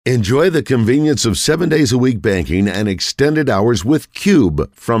Enjoy the convenience of 7 days a week banking and extended hours with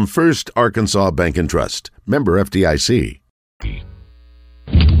Cube from First Arkansas Bank and Trust. Member FDIC.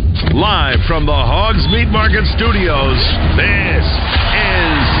 Live from the Hogs Meat Market Studios, this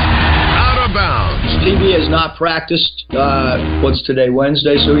is Out of Bounds. Stevie has not practiced, what's today,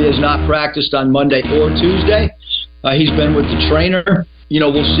 Wednesday, so he has not practiced on Monday or Tuesday. He's been with the trainer.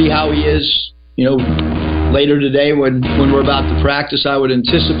 We'll see how he is, later today when we're about to practice. I would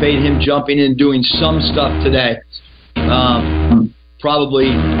anticipate him jumping in and doing some stuff today. Won't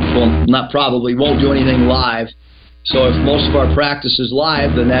do anything live. So if most of our practice is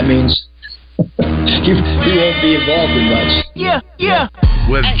live, then that means he won't be involved in much. Yeah.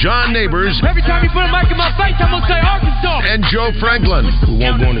 With John Neighbors. Every time you put a mic in my face, I'm going to say Arkansas. And Joe Franklin. We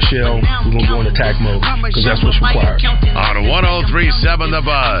won't go into shell. We're going to go into attack mode because that's what's required. On 103.7 The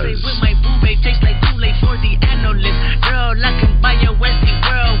Buzz. With my boo-babe, tastes like Kool-Aid for the analyst. Girl, I can buy your Westie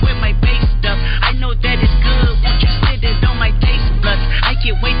world with my base stuff. I know that it's good. Won't you sit it on my taste buds? I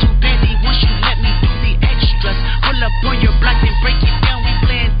get way too petty once you let me do the extras. Pull up on your block and break it down. We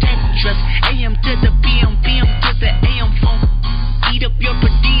playing Tetris. AM to the PM, PM to the AM phone. Eat up your per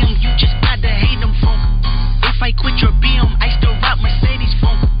diem, you just gotta hate them funk. If I quit your BM, I still rock Mercedes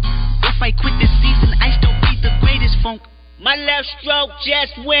funk. If I quit this season, I still be the greatest funk. My left stroke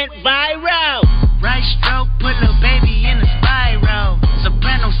just went viral. Right stroke put a baby in a spiral.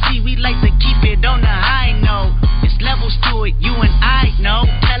 Soprano C, we like to keep it on the high note. There's levels to it, you and I know.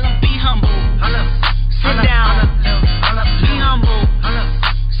 Tell them be humble. Sit down. Be humble.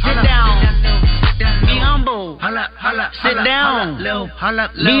 Sit down. Be humble. Sit down. Be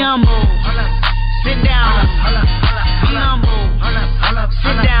humble. Sit down. Be humble.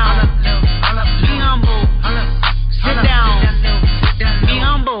 Sit down. Be humble. Sit down. Be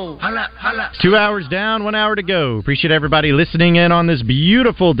humble. 2 hours down, 1 hour to go. Appreciate everybody listening in on this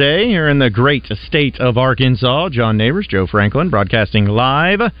beautiful day here in the great state of Arkansas. John Neighbors, Joe Franklin, broadcasting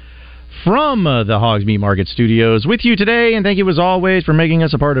live from the Hogs Meat Market Studios with you today, and thank you as always for making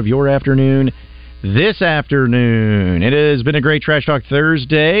us a part of your afternoon this afternoon. It has been a great Trash Talk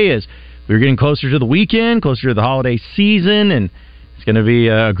Thursday as we're getting closer to the weekend, closer to the holiday season, and it's going to be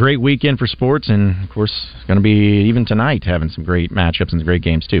a great weekend for sports, and of course it's going to be even tonight having some great matchups and some great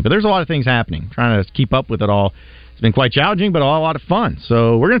games too. But there's a lot of things happening. Trying to keep up with it all, it's been quite challenging, but a lot of fun.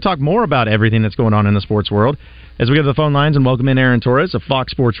 So we're going to talk more about everything that's going on in the sports world as we go to the phone lines and welcome in Aaron Torres of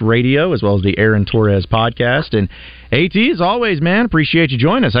Fox Sports Radio, as well as the Aaron Torres podcast. And AT, as always, man, appreciate you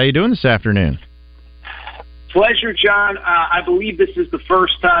joining us. How you doing this afternoon? Pleasure, John. I believe this is the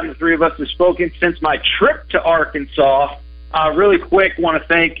first time the three of us have spoken since my trip to Arkansas. Really quick, want to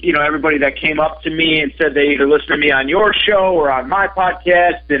thank everybody that came up to me and said they either listened to me on your show or on my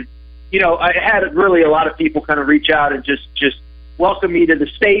podcast. And I had really a lot of people kind of reach out and just welcome me to the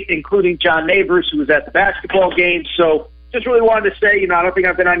state, including John Neighbors, who was at the basketball game. So just really wanted to say, I don't think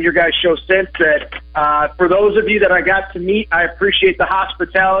I've been on your guys' show since, that for those of you that I got to meet, I appreciate the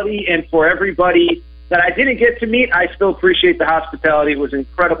hospitality. And for everybody that I didn't get to meet, I still appreciate the hospitality. It was an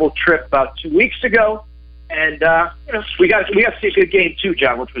incredible trip about 2 weeks ago. And, we got to see a good game, too,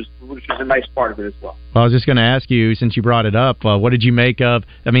 John, which was a nice part of it as well. Well, I was just going to ask you, since you brought it up, what did you make of,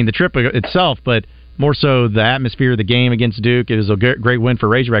 the trip itself, but more so the atmosphere of the game against Duke? It was a great win for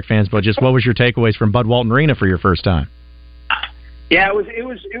Razorback fans, but just what was your takeaways from Bud Walton Arena for your first time? Yeah, it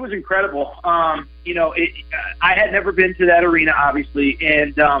was incredible. I had never been to that arena, obviously,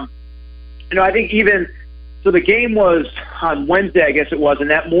 and I think even so, the game was on Wednesday, I guess it was, and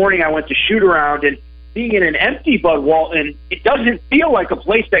that morning I went to shoot around, and being in an empty Bud Walton, it doesn't feel like a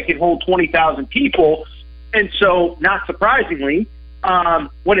place that can hold 20,000 people, and so not surprisingly,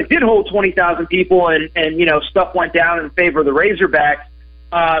 when it did hold 20,000 people, and stuff went down in favor of the Razorbacks.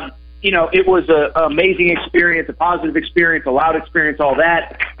 It was an amazing experience, a positive experience, a loud experience, all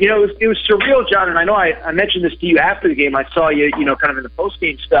that. It was surreal, John, and I know I mentioned this to you after the game. I saw you, kind of in the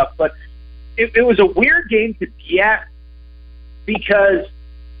post-game stuff, but it was a weird game to be at because,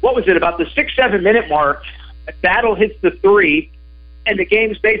 what was it, about the 6-7 minute mark, Battle hits the three, and the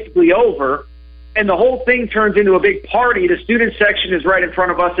game's basically over, and the whole thing turns into a big party. The student section is right in front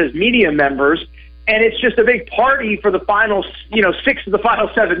of us as media members, and it's just a big party for the final, 6 of the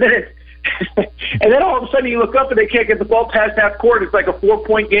final 7 minutes. And then all of a sudden you look up and they can't get the ball past half court. It's like a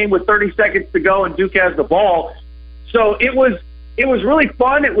 4-point game with 30 seconds to go, and Duke has the ball. So it was really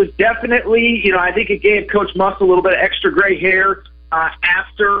fun. It was definitely, I think it gave Coach Muss a little bit of extra gray hair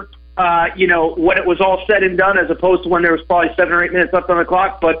after, when it was all said and done, as opposed to when there was probably 7 or 8 minutes left on the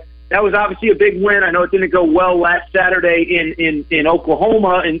clock. But that was obviously a big win. I know it didn't go well last Saturday in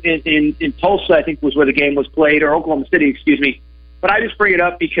Oklahoma, in Tulsa, I think was where the game was played, or Oklahoma City, excuse me. But I just bring it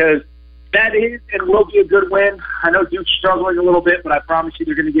up because that is and will be a good win. I know Duke's struggling a little bit, but I promise you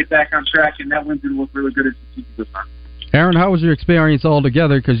they're going to get back on track, and that win's going to look really good as the season goes on. Aaron, how was your experience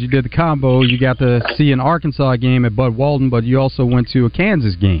altogether? Because you did the combo. You got to see an Arkansas game at Bud Walton, but you also went to a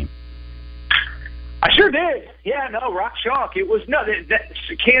Kansas game. I sure did. Yeah, no, rock chalk. It was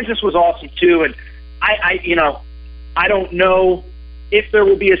Kansas was awesome too, and I don't know if there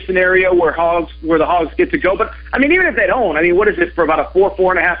will be a scenario where the Hogs get to go, but I mean, even if they don't, I mean, what is it for about a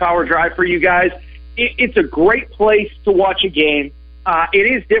 4.5 hour drive for you guys? It's a great place to watch a game. It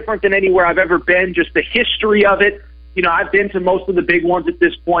is different than anywhere I've ever been. Just the history of it. I've been to most of the big ones at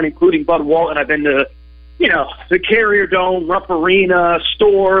this point, including Bud Walton. I've been to the Carrier Dome, Rupp Arena,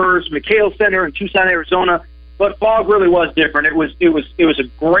 Stores, McHale Center in Tucson, Arizona. But Phog really was different. It was a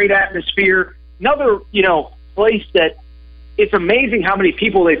great atmosphere. Another, place that it's amazing how many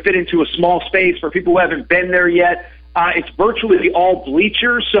people they fit into a small space for people who haven't been there yet. It's virtually all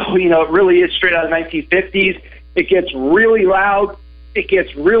bleachers, so, it really is straight out of the 1950s. It gets really loud. It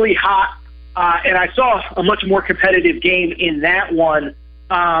gets really hot. And I saw a much more competitive game in that one.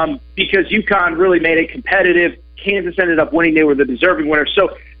 Because UConn really made it competitive. Kansas ended up winning. They were the deserving winners.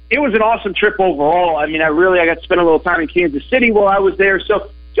 So it was an awesome trip overall. I mean, I got to spend a little time in Kansas City while I was there. So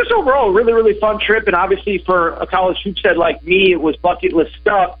just overall, a really, really fun trip. And obviously for a college hoops head like me, it was bucket list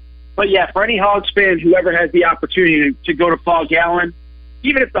stuff. But yeah, for any Hogs fan who ever has the opportunity to go to Phog Allen,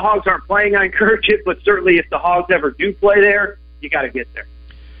 even if the Hogs aren't playing, I encourage it. But certainly if the Hogs ever do play there, you got to get there.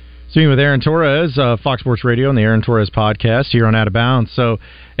 Speaking with Aaron Torres, Fox Sports Radio and the Aaron Torres podcast here on Out of Bounds. So,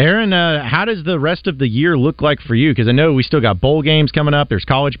 Aaron, how does the rest of the year look like for you? Because I know we still got bowl games coming up. There's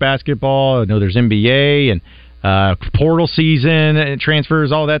college basketball. I know there's NBA and portal season and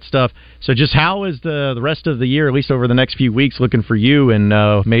transfers, all that stuff. So just how is the rest of the year, at least over the next few weeks, looking for you and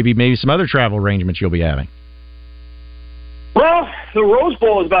maybe some other travel arrangements you'll be having? Well, the Rose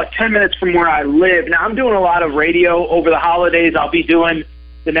Bowl is about 10 minutes from where I live. Now, I'm doing a lot of radio over the holidays. I'll be doing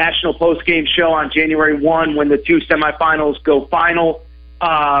the national post-game show on January 1 when the two semifinals go final. So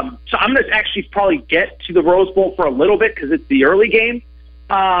I'm going to actually probably get to the Rose Bowl for a little bit because it's the early game.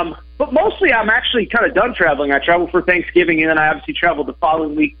 But mostly I'm actually kind of done traveling. I traveled for Thanksgiving, and then I obviously traveled the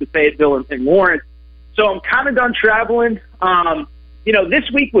following week to Fayetteville and Lawrence. So I'm kind of done traveling. This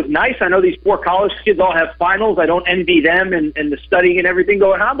week was nice. I know these poor college kids all have finals. I don't envy them and the studying and everything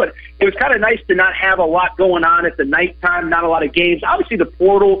going on, but it was kind of nice to not have a lot going on at the nighttime, not a lot of games. Obviously, the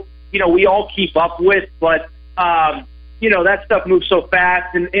portal, we all keep up with, but, that stuff moves so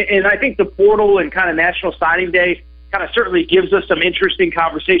fast. And I think the portal and kind of National Signing Day kind of certainly gives us some interesting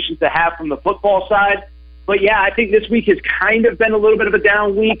conversations to have from the football side. But, yeah, I think this week has kind of been a little bit of a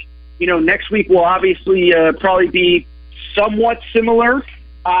down week. Next week will obviously probably be somewhat similar.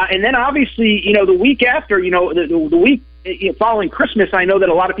 And then obviously, the week after, the week following Christmas, I know that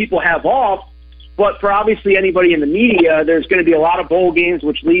a lot of people have off, but for obviously anybody in the media, there's going to be a lot of bowl games,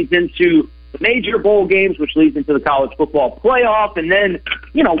 which leads into the major bowl games, which leads into the college football playoff. And then,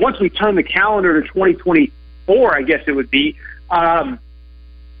 once we turn the calendar to 2024, I guess it would be,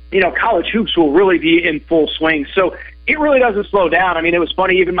 college hoops will really be in full swing. So it really doesn't slow down. I mean, it was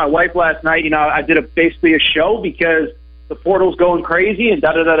funny, even my wife last night, I did basically a show because the portal's going crazy and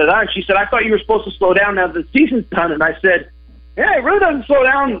da-da-da-da-da. And she said, I thought you were supposed to slow down now that the season's done. And I said, yeah, it really doesn't slow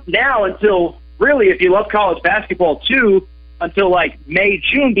down now until, really, if you love college basketball too, until like May,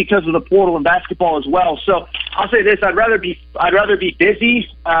 June because of the portal and basketball as well. So I'll say this, I'd rather be busy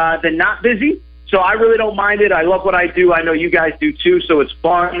than not busy. So I really don't mind it. I love what I do. I know you guys do too, so it's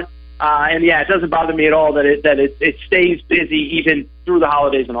fun. And yeah, it doesn't bother me at all that it stays busy even through the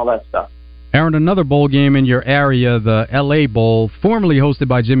holidays and all that stuff. Aaron, another bowl game in your area, the L.A. Bowl, formerly hosted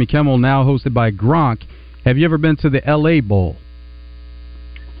by Jimmy Kimmel, now hosted by Gronk. Have you ever been to the L.A. Bowl?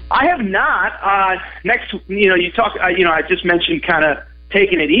 I have not. Next, you talk. I just mentioned kind of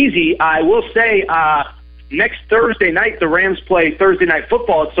taking it easy. I will say next Thursday night, the Rams play Thursday Night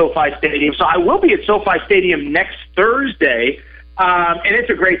Football at SoFi Stadium. So I will be at SoFi Stadium next Thursday, and it's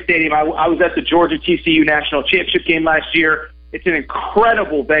a great stadium. I was at the Georgia TCU National Championship game last year. It's an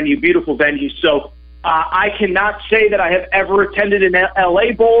incredible venue, beautiful venue. So I cannot say that I have ever attended an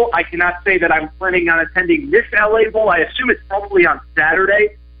L.A. Bowl. I cannot say that I'm planning on attending this L.A. Bowl. I assume it's probably on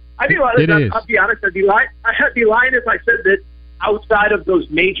Saturday. I'll be honest. I'd be lying if I said that outside of those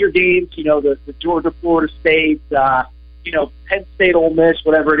major games, the Georgia, Florida State, Penn State, Ole Miss,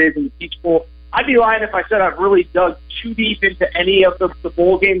 whatever it is in the Peach Bowl. I'd be lying if I said I've really dug too deep into any of the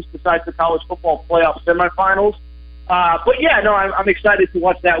bowl games besides the college football playoff semifinals. But yeah, no, I'm excited to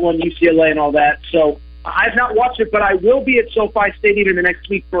watch that one, UCLA and all that. So I've not watched it, but I will be at SoFi Stadium in the next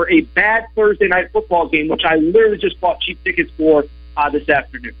week for a bad Thursday night football game, which I literally just bought cheap tickets for this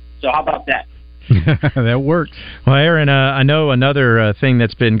afternoon. So how about that? That works. Well, Aaron, I know another thing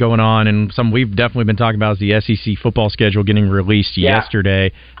that's been going on, and some we've definitely been talking about, is the SEC football schedule getting released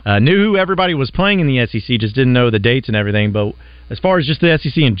yesterday. Knew who everybody was playing in the SEC, just didn't know the dates and everything. But as far as just the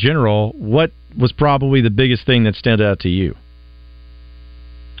SEC in general, what was probably the biggest thing that stood out to you?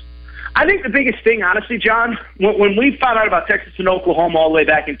 I think the biggest thing, honestly, John, when we found out about Texas and Oklahoma all the way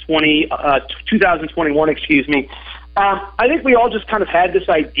back in 2021, I think we all just kind of had this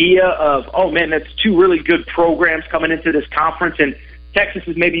idea of, oh, man, that's two really good programs coming into this conference, and Texas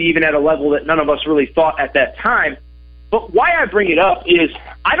is maybe even at a level that none of us really thought at that time. But why I bring it up is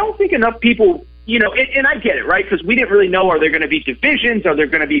I don't think enough people, and I get it, right, because we didn't really know, are there going to be divisions? Are there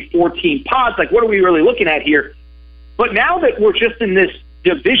going to be 14 pods? Like, what are we really looking at here? But now that we're just in this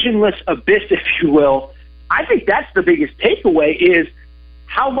divisionless abyss, if you will, I think that's the biggest takeaway is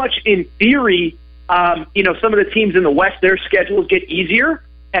how much, in theory, some of the teams in the West, their schedules get easier,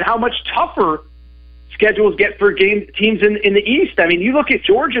 and how much tougher schedules get for teams in the East. I mean, you look at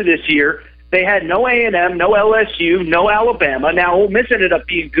Georgia this year, they had no A&M, no LSU, no Alabama. Now, Ole Miss ended up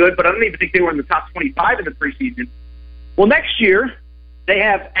being good, but I don't even think they were in the top 25 in the preseason. Well, next year, they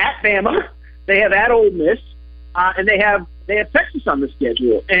have at Bama, they have at Ole Miss, and they have Texas on the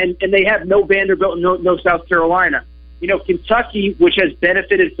schedule, and they have no Vanderbilt, no South Carolina. Kentucky, which has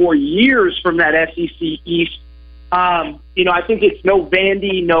benefited for years from that SEC East, I think it's no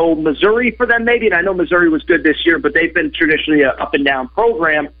Vandy, no Missouri for them maybe, and I know Missouri was good this year, but they've been traditionally an up-and-down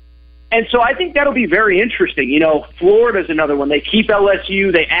program. And so I think that'll be very interesting. Florida's another one. They keep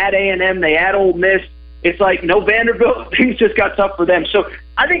LSU, they add A&M, they add Ole Miss. It's like no Vanderbilt. Things just got tough for them. So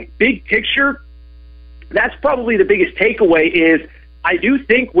I think big picture, that's probably the biggest takeaway is I do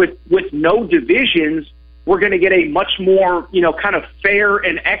think with no divisions, we're going to get a much more, kind of fair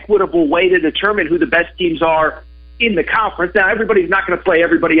and equitable way to determine who the best teams are in the conference. Now, everybody's not going to play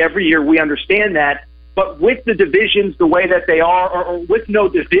everybody every year. We understand that. But with the divisions the way that they are, or with no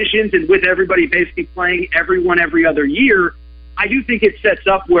divisions and with everybody basically playing everyone every other year, I do think it sets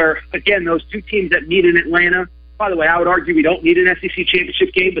up where, again, those two teams that meet in Atlanta, by the way, I would argue we don't need an SEC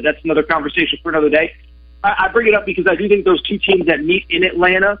championship game, but that's another conversation for another day. I bring it up because I do think those two teams that meet in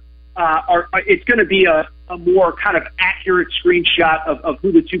Atlanta it's going to be a more kind of accurate screenshot of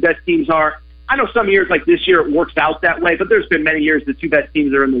who the two best teams are. I know some years like this year it works out that way, but there's been many years the two best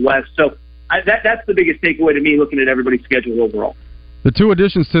teams are in the West. So that's the biggest takeaway to me looking at everybody's schedule overall. The two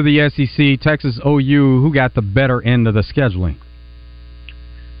additions to the SEC, Texas, OU, who got the better end of the scheduling?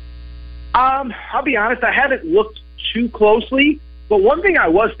 I'll be honest, I haven't looked too closely, but one thing I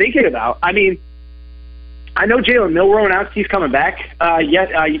was thinking about, I mean, I know Jalen Milroe announced he's coming back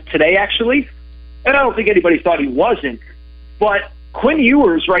today, actually, and I don't think anybody thought he wasn't. But Quinn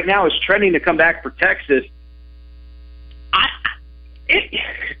Ewers right now is trending to come back for Texas.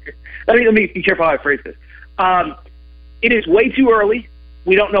 Let me be careful how I phrase this. It is way too early.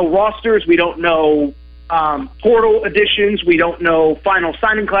 We don't know rosters. We don't know portal additions. We don't know final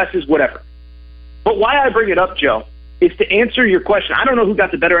signing classes, whatever. But why I bring it up, Joe, is to answer your question. I don't know who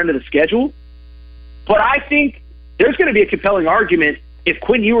got the better end of the schedule, but I think there's going to be a compelling argument if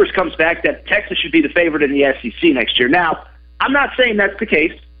Quinn Ewers comes back that Texas should be the favorite in the SEC next year. Now, I'm not saying that's the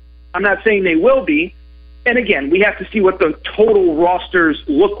case. I'm not saying they will be. And again, we have to see what the total rosters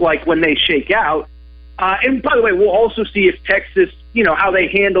look like when they shake out. And by the way, we'll also see if Texas, how they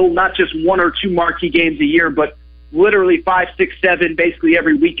handle not just one or two marquee games a year, but literally 5, 6, 7, basically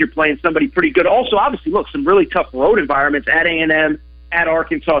every week you're playing somebody pretty good. Also, obviously, look, some really tough road environments at A&M, at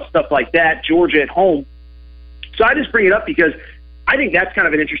Arkansas, stuff like that, Georgia at home. So I just bring it up because I think that's kind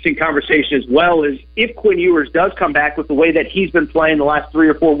of an interesting conversation as well, is if Quinn Ewers does come back with the way that he's been playing the last 3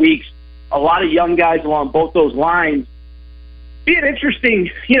 or 4 weeks, a lot of young guys along both those lines, let me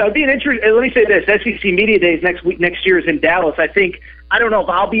say this, SEC Media Days next year is in Dallas. I don't know if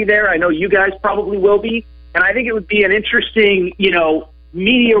I'll be there. I know you guys probably will be. And I think it would be an interesting,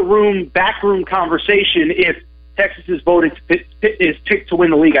 media room, backroom conversation if Texas is picked to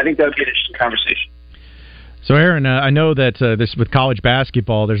win the league. I think that would be an interesting conversation. So, Aaron, I know that this with college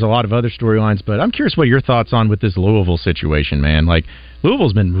basketball, there's a lot of other storylines, but I'm curious what your thoughts on with this Louisville situation, man. Like,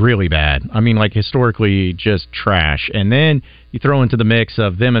 Louisville's been really bad. I mean, like, historically just trash. And then you throw into the mix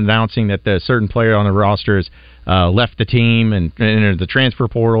of them announcing that the certain player on the roster has left the team and entered the transfer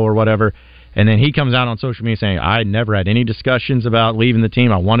portal or whatever. And then he comes out on social media saying, I never had any discussions about leaving the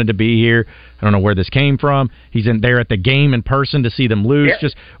team. I wanted to be here. I don't know where this came from. He's in there at the game in person to see them lose. Yeah.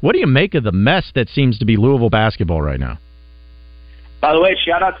 Just what do you make of the mess that seems to be Louisville basketball right now? By the way,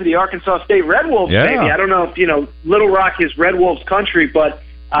 shout out to the Arkansas State Red Wolves, Yeah. baby. I don't know if, Little Rock is Red Wolves country, but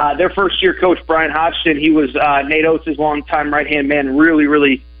their first-year coach, Brian Hodgson, he was Nate Oates' longtime right-hand man, really,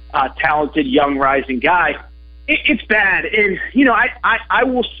 really talented, young, rising guy. It's bad. And, I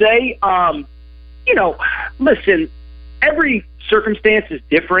will say, listen, every circumstance is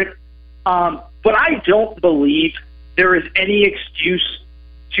different, but I don't believe there is any excuse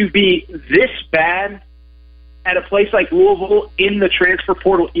to be this bad at a place like Louisville in the transfer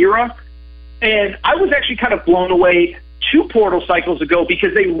portal era. And I was actually kind of blown away 2 portal cycles ago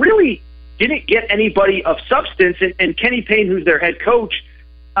because they really didn't get anybody of substance. And Kenny Payne, who's their head coach,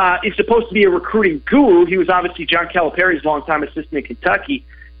 is supposed to be a recruiting guru. He was obviously John Calipari's longtime assistant in Kentucky.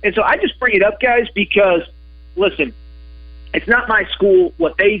 And so I just bring it up, guys, because, listen, it's not my school.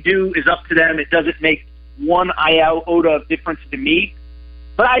 What they do is up to them. It doesn't make one iota of difference to me.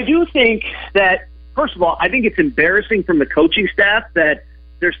 But I do think that, first of all, I think it's embarrassing from the coaching staff that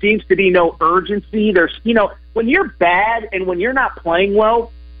there seems to be no urgency. There's, when you're bad and when you're not playing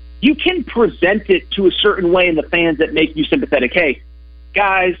well, you can present it to a certain way in the fans that make you sympathetic. Hey,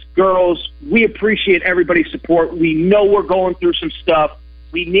 guys, girls, we appreciate everybody's support. We know we're going through some stuff.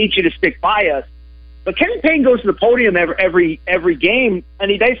 We need you to stick by us. But Kenny Payne goes to the podium every game, and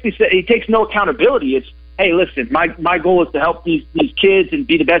he basically says he takes no accountability. It's, hey, listen, my goal is to help these kids and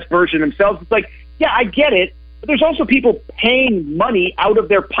be the best version of themselves. It's like, yeah, I get it, but there's also people paying money out of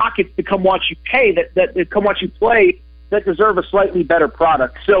their pockets to come watch you that come watch you play that deserve a slightly better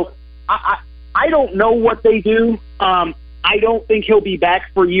product. So I don't know what they do. I don't think he'll be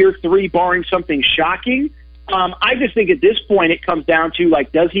back for year 3, barring something shocking. I just think at this point it comes down to,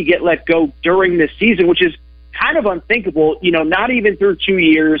 does he get let go during this season, which is kind of unthinkable. Not even through 2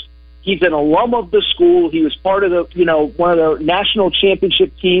 years. He's an alum of the school. He was part of the, one of the national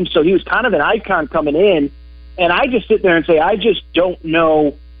championship teams, so he was kind of an icon coming in. And I just sit there and say, I just don't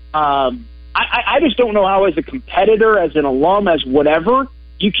know. I just don't know how, as a competitor, as an alum, as whatever,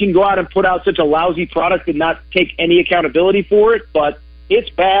 you can go out and put out such a lousy product and not take any accountability for it. But it's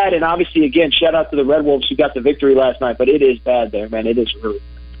bad, and obviously, again, shout out to the Red Wolves who got the victory last night. But it is bad there, man. It is really bad.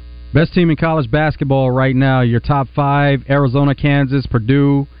 Best team in college basketball right now, your top 5, Arizona, Kansas,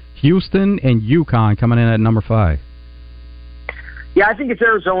 Purdue, Houston, and UConn coming in at number 5. Yeah, I think it's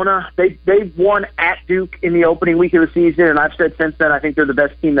Arizona. They've won at Duke in the opening week of the season, and I've said since then I think they're the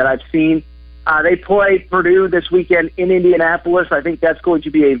best team that I've seen. They play Purdue this weekend in Indianapolis. I think that's going to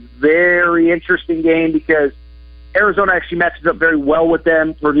be a very interesting game because Arizona actually matches up very well with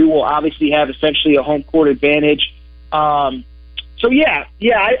them. Purdue will obviously have essentially a home court advantage. I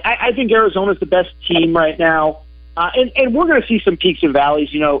think Arizona's the best team right now. And we're going to see some peaks and valleys.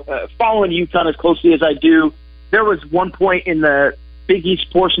 Following UConn as closely as I do, there was one point in the Big East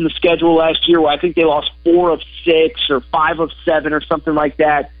portion of the schedule last year where I think they lost 4 of 6 or 5 of 7 or something like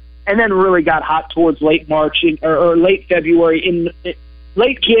that, and then really got hot towards late March or late February,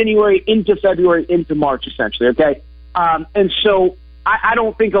 late January into February into March, essentially. Okay, and so I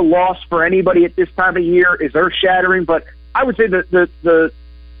don't think a loss for anybody at this time of year is earth-shattering, but I would say that the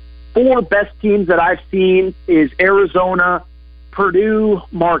 4 best teams that I've seen is Arizona, Purdue,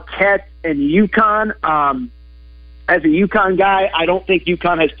 Marquette, and UConn. As a UConn guy, I don't think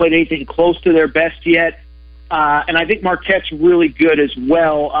UConn has played anything close to their best yet. And I think Marquette's really good as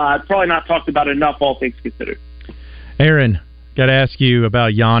well. Probably not talked about enough, all things considered. Aaron, got to ask you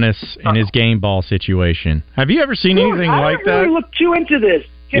about Giannis and his game ball situation. Have you ever seen anything like that? I didn't really look too into this.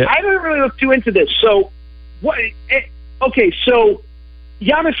 Yeah. I didn't really look too into this. So, what? Okay, so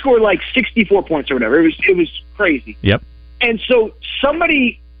Giannis scored 64 points or whatever. It was crazy. Yep. And so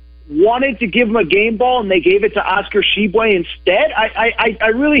somebody wanted to give him a game ball, and they gave it to Oscar Tshiebwe instead. I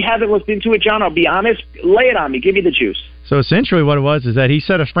really haven't looked into it, John. I'll be honest. Lay it on me. Give me the juice. So essentially what it was is that he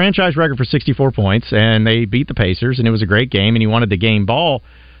set a franchise record for 64 points, and they beat the Pacers, and it was a great game, and he wanted the game ball.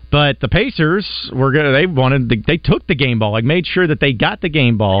 But the Pacers were good. They took the game ball, made sure that they got the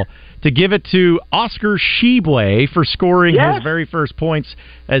game ball to give it to Oscar Tshiebwe for scoring his very first points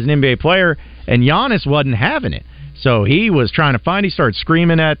as an NBA player, and Giannis wasn't having it. So he was trying to find. He started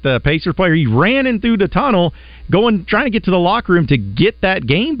screaming at the Pacers player. He ran in through the tunnel, trying to get to the locker room to get that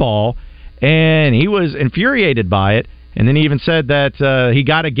game ball, and he was infuriated by it. And then he even said that he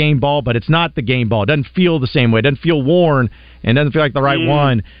got a game ball, but it's not the game ball. It doesn't feel the same way. It doesn't feel worn, and doesn't feel like the right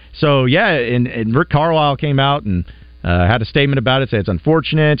one. So, yeah, and Rick Carlisle came out and had a statement about it, said it's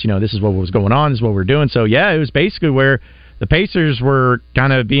unfortunate. This is what was going on. This is what we're doing. So, yeah, it was basically where the Pacers were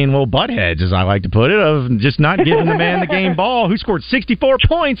kind of being little buttheads, as I like to put it, of just not giving the man the game ball who scored 64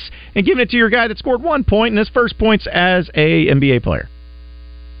 points and giving it to your guy that scored 1 point in his first points as a NBA player.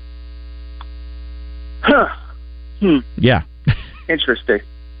 Huh. Yeah. Interesting.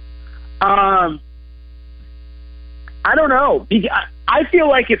 I don't know. I feel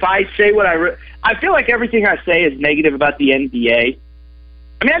like if I say what I feel like everything I say is negative about the NBA.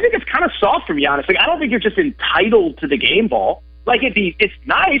 I mean, I think it's kind of soft from Giannis. Like, I don't think you're just entitled to the game ball. Like, it's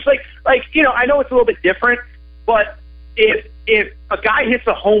nice. Like I know it's a little bit different, but if a guy hits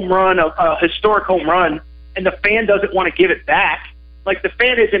a home run, a historic home run, and the fan doesn't want to give it back, like, the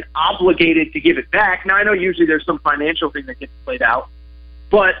fan isn't obligated to give it back. Now, I know usually there's some financial thing that gets played out,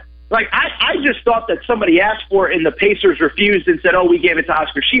 but like, I just thought that somebody asked for it and the Pacers refused and said, "Oh, we gave it to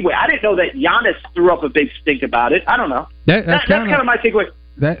Oscar Tshiebwe." I didn't know that Giannis threw up a big stink about it. I don't know. That's kind of my takeaway.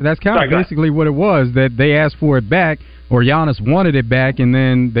 That's kind of basically what it was, that they asked for it back, or Giannis wanted it back, and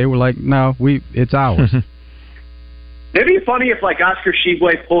then they were like, "No, it's ours." It'd be funny if, like, Oscar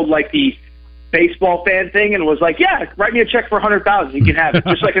Tshiebwe pulled, like, the baseball fan thing and was like, "Yeah, write me a check for $100,000. You can have it."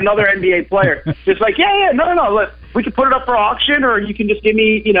 Just like another NBA player. Just like, no. Look, we can put it up for auction, or you can just give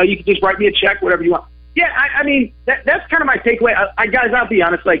me, you can just write me a check, whatever you want. Yeah, I mean, that's kind of my takeaway. Guys, I'll be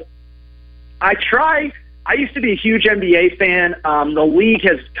honest. Like, I used to be a huge NBA fan. The league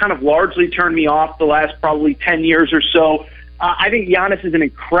has kind of largely turned me off the last probably 10 years or so. I think Giannis is an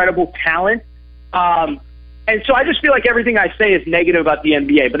incredible talent. And so I just feel like everything I say is negative about the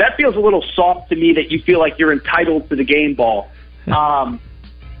NBA. But that feels a little soft to me, that you feel like you're entitled to the game ball.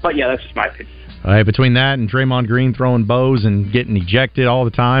 But, yeah, that's just my opinion. All right, between that and Draymond Green throwing bows and getting ejected all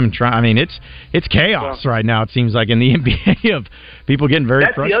the time, and it's chaos right now, it seems like, in the NBA, of people getting very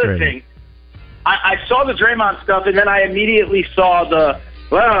frustrated. That's the other thing. I saw the Draymond stuff, and then I immediately saw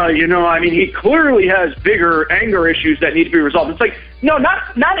he clearly has bigger anger issues that need to be resolved. It's like, no,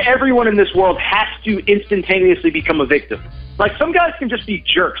 not everyone in this world has to instantaneously become a victim. Like, some guys can just be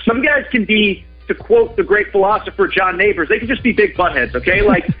jerks. Some guys can be, to quote the great philosopher John Neighbors, they can just be big buttheads, okay?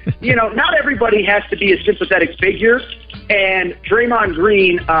 Like, not everybody has to be a sympathetic figure, and Draymond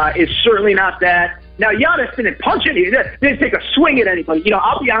Green is certainly not that. Now, Giannis didn't punch anything. Didn't take a swing at anybody.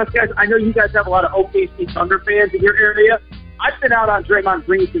 I'll be honest, guys, I know you guys have a lot of OKC Thunder fans in your area. I've been out on Draymond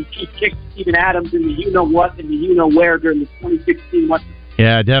Green since he kicked Steven Adams in the you-know-what and the you-know-where during the 2016 Western.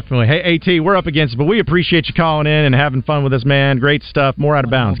 Yeah, definitely. Hey, AT, we're up against it, but we appreciate you calling in and having fun with us, man. Great stuff. More Out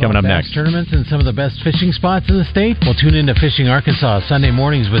of Bounds coming up next. Tournaments and some of the best fishing spots in the state? Well, tune in to Fishing Arkansas Sunday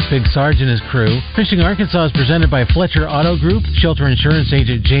mornings with Big Sarge and his crew. Fishing Arkansas is presented by Fletcher Auto Group, Shelter Insurance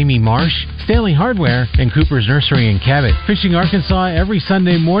Agent Jamie Marsh, Stanley Hardware, and Cooper's Nursery in Cabot. Fishing Arkansas every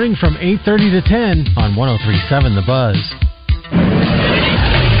Sunday morning from 8:30 to 10 on 103.7 The Buzz.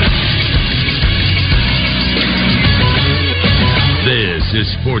 This is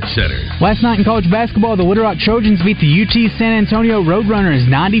SportsCenter. Last night in college basketball, the Little Rock Trojans beat the UT San Antonio Roadrunners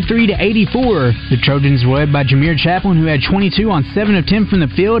 93-84. The Trojans were led by Jameer Chaplin, who had 22 on 7 of 10 from the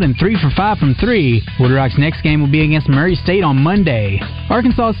field and 3 for 5 from 3. Little Rock's next game will be against Murray State on Monday.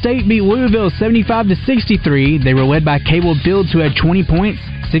 Arkansas State beat Louisville 75-63. They were led by Caleb Fields, who had 20 points,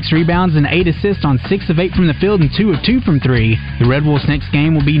 6 rebounds, and 8 assists on 6 of 8 from the field and 2 of 2 from 3. The Red Wolves' next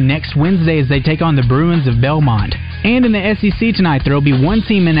game will be next Wednesday as they take on the Bruins of Belmont. And in the SEC tonight, there will be one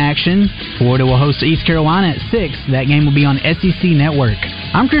team in action. Florida will host East Carolina at 6. That game will be on SEC Network.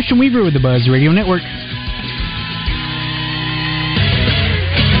 I'm Christian Weaver with the Buzz Radio Network.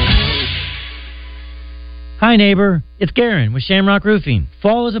 Hi, neighbor. It's Garen with Shamrock Roofing.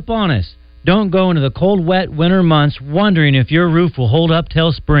 Fall is upon us. Don't go into the cold, wet winter months wondering if your roof will hold up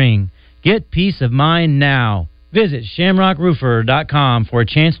till spring. Get peace of mind now. Visit ShamrockRoofer.com for a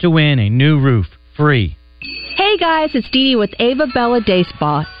chance to win a new roof, free. Hey guys, it's Dee Dee with Ava Bella Day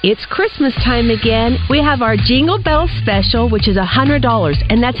Spa. It's Christmas time again. We have our Jingle Bell Special, which is $100,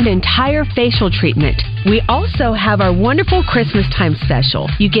 and that's an entire facial treatment. We also have our wonderful Christmas time special.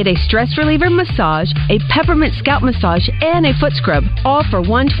 You get a stress reliever massage, a peppermint scalp massage, and a foot scrub, all for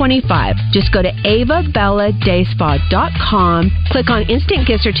 $125. Just go to AvaBellaDaySpa.com, click on Instant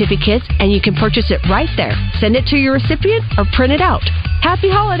Gift Certificates, and you can purchase it right there. Send it to your recipient or print it out. Happy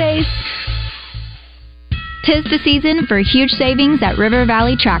holidays! 'Tis the season for huge savings at River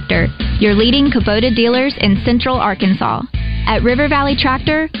Valley Tractor, your leading Kubota dealers in Central Arkansas. At River Valley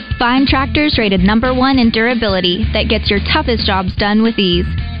Tractor, find tractors rated #1 in durability that gets your toughest jobs done with ease.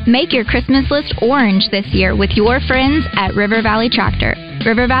 Make your Christmas list orange this year with your friends at River Valley Tractor.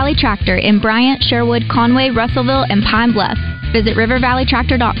 River Valley Tractor in Bryant, Sherwood, Conway, Russellville, and Pine Bluff. Visit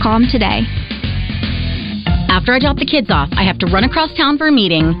rivervalleytractor.com today. After I drop the kids off, I have to run across town for a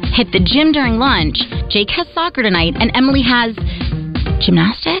meeting, hit the gym during lunch. Jake has soccer tonight, and Emily has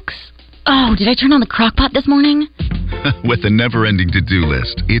gymnastics? Oh, did I turn on the crock pot this morning? With a never-ending to-do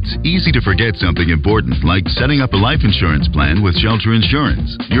list, it's easy to forget something important, like setting up a life insurance plan with Shelter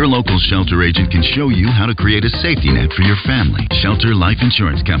Insurance. Your local Shelter agent can show you how to create a safety net for your family. Shelter Life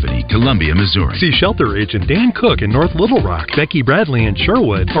Insurance Company, Columbia, Missouri. See Shelter agent Dan Cook in North Little Rock, Becky Bradley in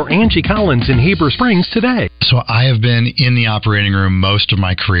Sherwood, or Angie Collins in Heber Springs today. So I have been in the operating room most of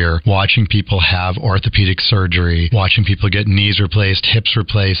my career, watching people have orthopedic surgery, watching people get knees replaced, hips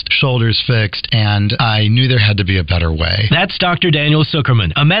replaced, shoulders fixed, and I knew there had to be a better way. That's Dr. Daniel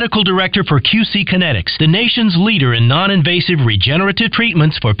Zuckerman, a medical director for QC Kinetics, the nation's leader in non-invasive regenerative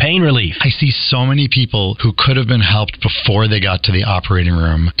treatments for pain relief. I see so many people who could have been helped before they got to the operating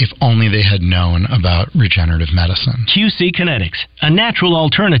room if only they had known about regenerative medicine. QC Kinetics, a natural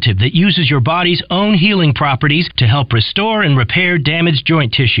alternative that uses your body's own healing properties to help restore and repair damaged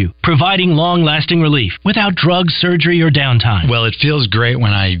joint tissue, providing long-lasting relief without drugs, surgery, or downtime. Well, it feels great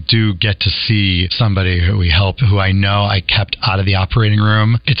when I do get to see somebody who we help, who I know I kept out of the operating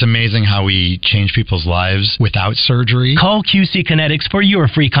room. It's amazing how we change people's lives without surgery. Call QC Kinetics for your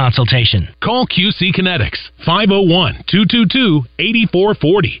free consultation. Call QC Kinetics,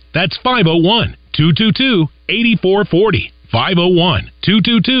 501-222-8440. That's 501-222-8440.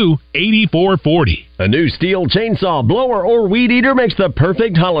 501-222-8440. A new Steel chainsaw, blower, or weed eater makes the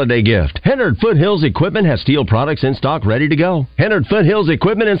perfect holiday gift. Hennard Foothills Equipment has Steel products in stock ready to go. Hennard Foothills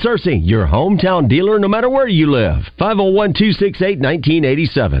Equipment in Searcy, your hometown dealer no matter where you live.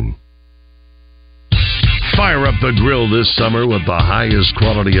 501-268-1987. Fire up the grill this summer with the highest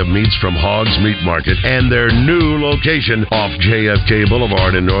quality of meats from Hogs Meat Market and their new location off JFK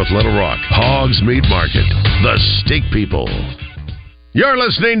Boulevard in North Little Rock. Hogs Meat Market, the steak people. You're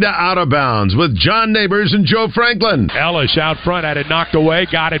listening to Out of Bounds with John Neighbors and Joe Franklin. Ellis out front had it knocked away,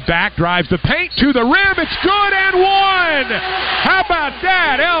 got it back, drives the paint to the rim. It's good and one. How about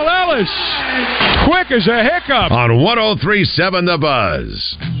that? El Ellis, quick as a hiccup. On 103.7 The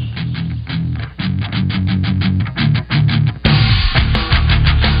Buzz.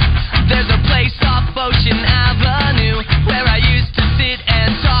 There's a place off Ocean Avenue where I used to sit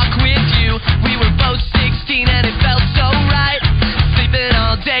and talk with you. We were both 16 and it felt so right. Sleeping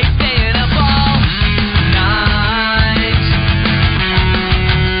all day, staying up all night.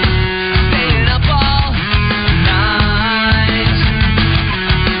 Staying up all night.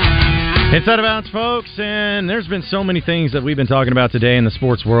 It's Out of Bounds, folks, and there's been so many things that we've been talking about today in the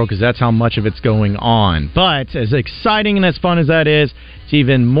sports world because that's how much of it's going on. But as exciting and as fun as that is, it's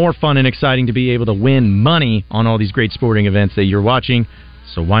even more fun and exciting to be able to win money on all these great sporting events that you're watching.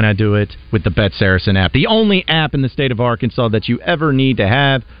 So why not do it with the Bet Saracen app, the only app in the state of Arkansas that you ever need to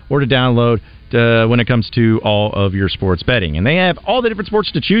have or to download when it comes to all of your sports betting. And they have all the different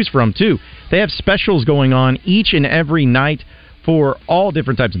sports to choose from, too. They have specials going on each and every night for all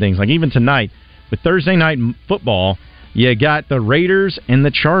different types of things. Like even tonight, with Thursday night football, you got the Raiders and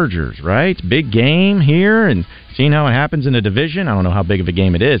the Chargers, right? Big game here, and seeing how it happens in the division. I don't know how big of a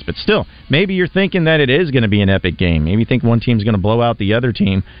game it is, but still, maybe you're thinking that it is going to be an epic game. Maybe you think one team's going to blow out the other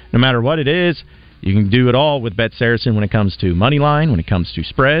team. No matter what it is, you can do it all with Bet Saracen when it comes to money line, when it comes to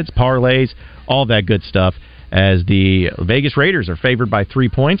spreads, parlays, all that good stuff, as the Vegas Raiders are favored by 3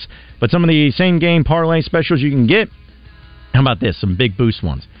 points. But some of the same-game parlay specials you can get, how about this? Some big boost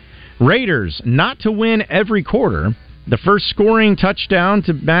ones. Raiders not to win every quarter. The first scoring touchdown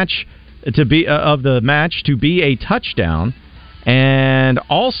to match to be of the match to be a touchdown, and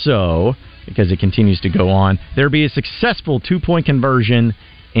also because it continues to go on, there be a successful 2-point conversion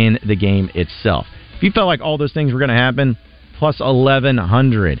in the game itself. If you felt like all those things were going to happen, plus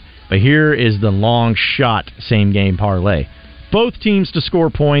 1,100. But here is the long shot same game parlay. Both teams to score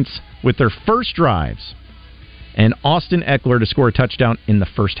points with their first drives, and Austin Eckler to score a touchdown in the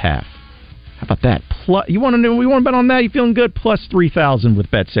first half. How about that? You want to know? We want to bet on that? You feeling good? Plus 3,000 with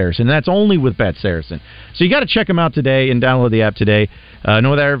Bet Saracen. And that's only with Bet Saracen. So you got to check them out today and download the app today.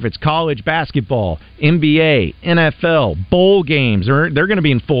 No matter if it's college basketball, NBA, NFL, bowl games, they're going to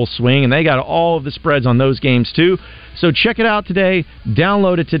be in full swing, and they got all of the spreads on those games too. So check it out today.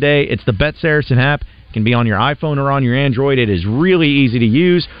 Download it today. It's the Bet Saracen app. It can be on your iPhone or on your Android. It is really easy to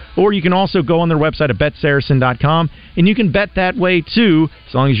use. Or you can also go on their website at betsaracen.com, and you can bet that way too,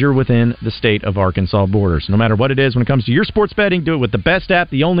 as long as you're within the state of Arkansas borders. No matter what it is when it comes to your sports betting, do it with the best app,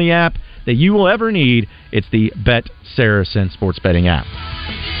 the only app that you will ever need. It's the Bet Saracen sports betting app.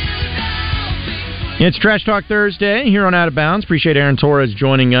 It's Trash Talk Thursday here on Out of Bounds. Appreciate Aaron Torres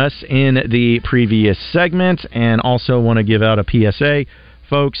joining us in the previous segment, and also want to give out a PSA.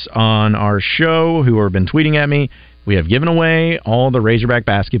 Folks on our show who have been tweeting at me, we have given away all the Razorback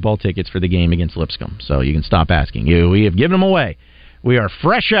basketball tickets for the game against Lipscomb. So you can stop asking. We have given them away. we are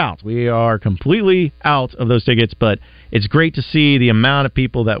fresh out. We are completely out of those tickets, but it's great to see the amount of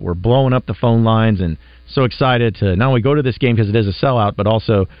people that were blowing up the phone lines and so excited to not only go to this game because it is a sellout, but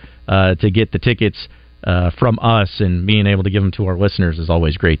also to get the tickets from us, and being able to give them to our listeners is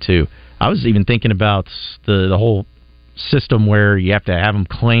always great too. I was even thinking about the whole system where you have to have them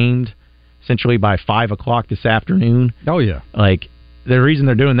claimed essentially by 5 o'clock this afternoon. Oh yeah, like the reason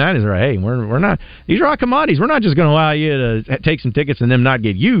they're doing that is hey, we're not, these are our commodities. We're not just going to allow you to take some tickets and them not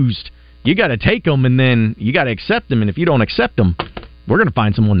get used. You got to take them, and then you got to accept them. And if you don't accept them, we're going to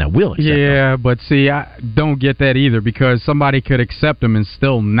find someone that will accept them. Yeah, but see, I don't get that either, because somebody could accept them and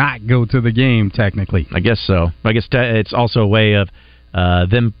still not go to the game, technically. I guess so. I guess it's also a way of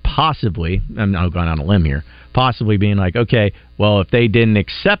them possibly, I'm not going on a limb here, possibly being like, okay, well, if they didn't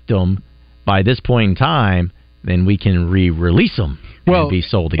accept them by this point in time, then we can re-release them and be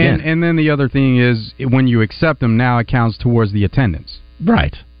sold again. And then the other thing is, when you accept them, now it counts towards the attendance.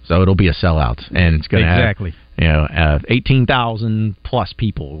 Right. So it'll be a sellout, and it's going to exactly. have 18,000 plus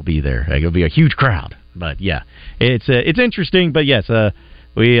people will be there. It'll be a huge crowd. But yeah, it's interesting. But yes,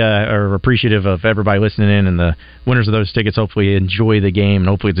 we are appreciative of everybody listening in, and the winners of those tickets hopefully enjoy the game, and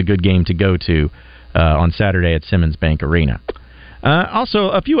hopefully it's a good game to go to on Saturday at Simmons Bank Arena. Also,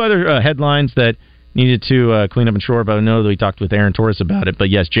 a few other headlines that needed to clean up and shore up. I know that we talked with Aaron Torres about it, but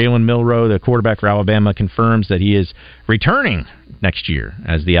yes, Jalen Milroe, the quarterback for Alabama, confirms that he is returning next year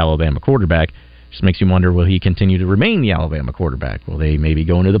as the Alabama quarterback. Just makes you wonder, will he continue to remain the Alabama quarterback? Will they maybe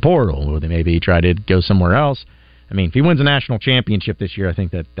go into the portal? Will they maybe try to go somewhere else? I mean, if he wins a national championship this year, I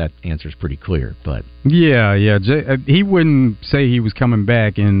think that answer is pretty clear. But yeah, he wouldn't say he was coming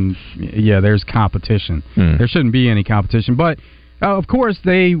back, and there's competition. There shouldn't be any competition, but of course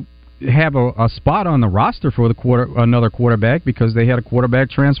they have a spot on the roster for another quarterback, because they had a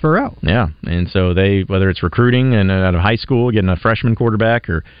quarterback transfer out. Yeah, and so they, whether it's recruiting and out of high school, getting a freshman quarterback,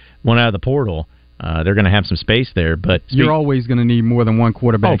 or one out of the portal, they're going to have some space there. But you're always going to need more than one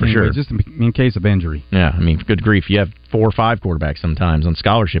quarterback, for sure, just in case of injury. Yeah, I mean, good grief, you have 4 or 5 quarterbacks sometimes on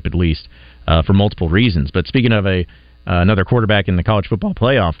scholarship at least for multiple reasons. But speaking of another quarterback in the college football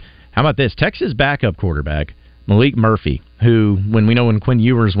playoff, how about this? Texas backup quarterback Malik Murphy, who, when Quinn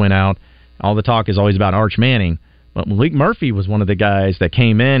Ewers went out, all the talk is always about Arch Manning, but Malik Murphy was one of the guys that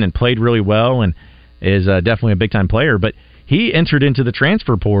came in and played really well and is definitely a big-time player, but he entered into the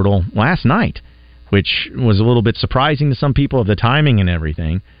transfer portal last night, which was a little bit surprising to some people of the timing and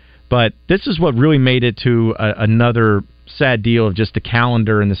everything, but this is what really made it to another sad deal of just the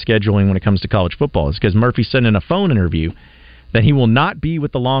calendar and the scheduling when it comes to college football, is because Murphy said in a phone interview that he will not be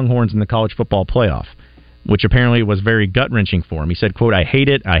with the Longhorns in the college football playoff, which apparently was very gut-wrenching for him. He said, quote, I hate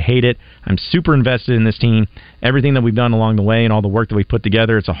it. I'm super invested in this team. Everything that we've done along the way and all the work that we've put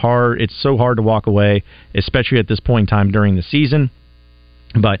together, it's so hard to walk away, especially at this point in time during the season.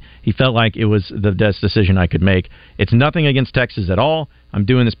 But he felt like it was the best decision I could make. It's nothing against Texas at all. I'm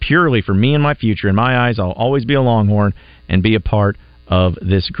doing this purely for me and my future. In my eyes, I'll always be a Longhorn and be a part of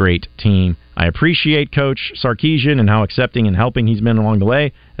this great team. I appreciate Coach Sarkisian and how accepting and helping he's been along the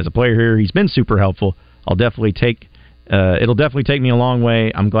way. As a player here, he's been super helpful. It'll definitely take me a long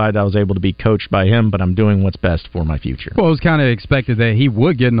way. I'm glad I was able to be coached by him, but I'm doing what's best for my future. Well, it was kind of expected that he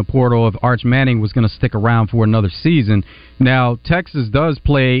would get in the portal if Arch Manning was going to stick around for another season. Now, Texas does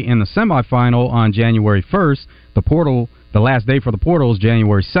play in the semifinal on January 1st. The last day for the portal is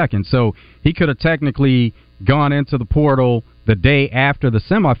January 2nd, so he could have technically gone into the portal the day after the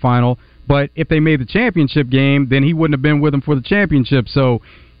semifinal, but if they made the championship game, then he wouldn't have been with them for the championship, so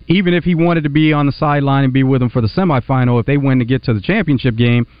even if he wanted to be on the sideline and be with them for the semifinal, if they win to get to the championship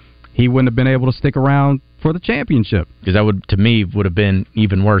game, he wouldn't have been able to stick around for the championship. Because that would have been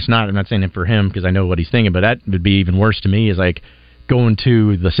even worse. I'm not saying it for him because I know what he's thinking, but that would be even worse to me, is like going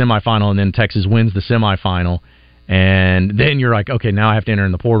to the semifinal and then Texas wins the semifinal, and then you're like, okay, now I have to enter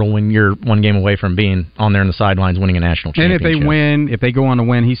in the portal when you're one game away from being on there on the sidelines winning a national championship. And if they go on to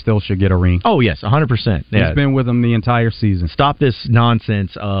win, he still should get a ring. Oh, yes, 100%. Yeah. He's been with them the entire season. Stop this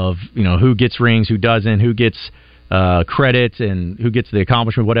nonsense of, who gets rings, who doesn't, who gets credit, and who gets the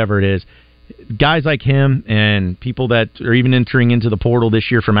accomplishment, whatever it is. Guys like him and people that are even entering into the portal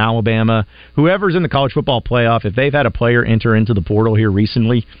this year from Alabama, whoever's in the college football playoff, if they've had a player enter into the portal here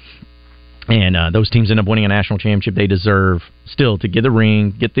recently, and those teams end up winning a national championship, they deserve still to get the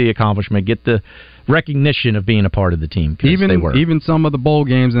ring, get the accomplishment, get the recognition of being a part of the team. Even some of the bowl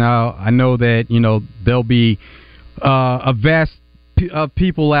games now, I know that there'll be a vast of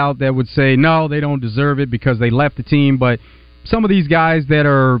people out that would say no, they don't deserve it because they left the team. But some of these guys that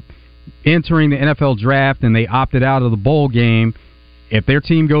are entering the NFL draft and they opted out of the bowl game, if their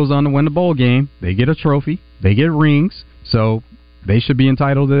team goes on to win the bowl game, they get a trophy, they get rings. So they should be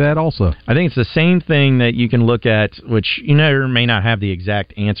entitled to that also. I think it's the same thing that you can look at, which you may not have the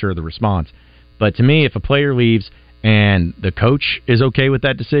exact answer or the response. But to me, if a player leaves and the coach is okay with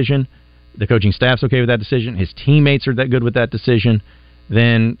that decision, the coaching staff's okay with that decision, his teammates are that good with that decision,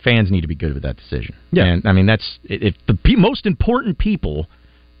 then fans need to be good with that decision. Yeah. And I mean, that's if the most important people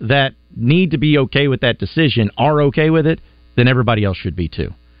that need to be okay with that decision are okay with it, then everybody else should be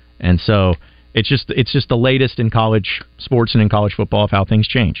too. And so it's just the latest in college sports and in college football of how things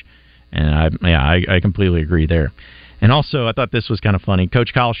change. And I completely agree there. And also, I thought this was kind of funny.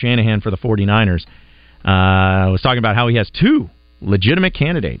 Coach Kyle Shanahan for the 49ers was talking about how he has 2 legitimate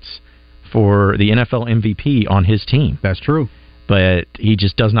candidates for the NFL MVP on his team. That's true. But he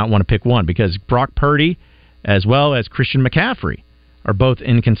just does not want to pick one because Brock Purdy as well as Christian McCaffrey are both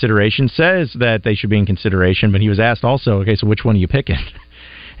in consideration, says that they should be in consideration, but he was asked also, okay, so which one are you picking?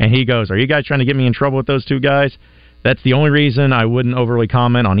 And he goes, are you guys trying to get me in trouble with those 2 guys? That's the only reason I wouldn't overly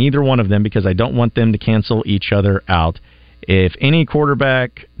comment on either one of them, because I don't want them to cancel each other out. If any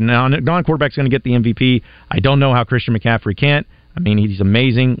quarterback, non-quarterback's going to get the MVP, I don't know how Christian McCaffrey can't. I mean, he's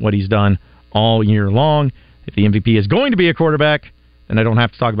amazing what he's done all year long. If the MVP is going to be a quarterback, then I don't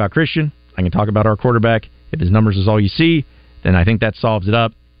have to talk about Christian. I can talk about our quarterback. If his numbers is all you see, then I think that solves it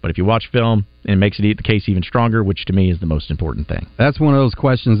up. But if you watch film, it makes the case even stronger, which to me is the most important thing. That's one of those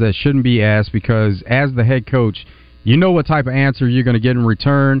questions that shouldn't be asked, because as the head coach, you know what type of answer you're going to get in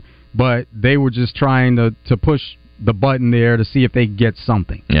return, but they were just trying to push the button there to see if they get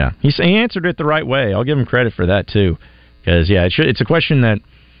something. Yeah, he answered it the right way. I'll give him credit for that, too. Because, yeah, it's a question that,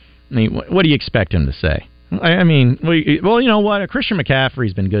 I mean, what do you expect him to say? I mean, well, you know what? Christian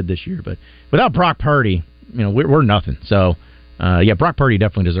McCaffrey's been good this year, but without Brock Purdy, you know, we're nothing. So, yeah, Brock Purdy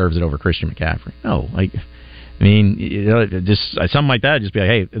definitely deserves it over Christian McCaffrey. No, I mean, you know, just something like that, just be like,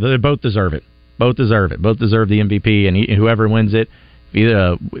 hey, they both deserve it. Both deserve it. Both deserve the MVP, and whoever wins it,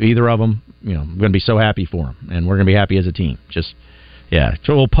 either of them, you know, I'm going to be so happy for them, and we're going to be happy as a team. Just, yeah, it's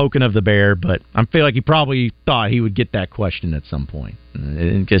a little poking of the bear, but I feel like he probably thought he would get that question at some point,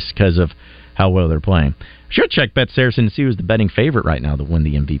 just because of how well they're playing. Should check Bet Saracen to see who's the betting favorite right now to win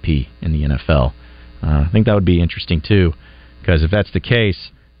the MVP in the NFL. I think that would be interesting, too, because if that's the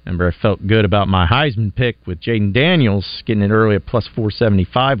case, remember I felt good about my Heisman pick with Jaden Daniels getting it early at plus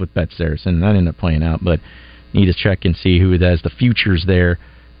 475 with Bet Saracen, and that ended up playing out, but need to check and see who has the futures there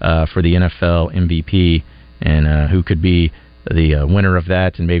for the NFL MVP and who could be the winner of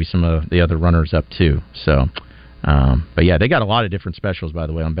that, and maybe some of the other runners up, too. So, but yeah, they got a lot of different specials, by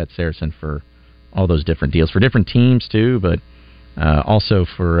the way, on Bet Saracen for all those different deals for different teams too, but also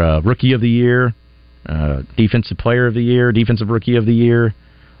for Rookie of the Year, Defensive Player of the Year, Defensive Rookie of the Year,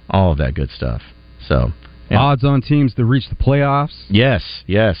 all of that good stuff. So, yeah. Odds on teams to reach the playoffs.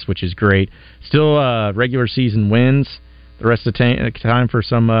 Yes, which is great. Still, regular season wins the rest of the time for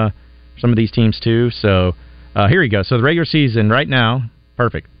some of these teams too. So here you go. So the regular season right now,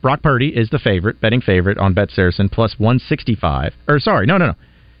 perfect. Brock Purdy is the favorite, betting favorite on Bet Saracen, plus 165. Or sorry, no.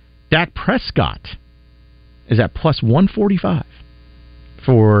 Dak Prescott is at plus 145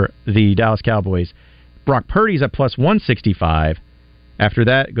 for the Dallas Cowboys. Brock Purdy's at plus 165. After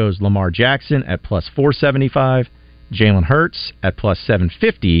that goes Lamar Jackson at plus 475. Jalen Hurts at plus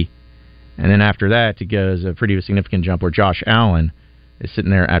 750. And then after that, it goes a pretty significant jump where Josh Allen is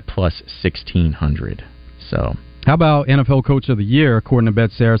sitting there at plus 1,600. So, how about NFL Coach of the Year, according to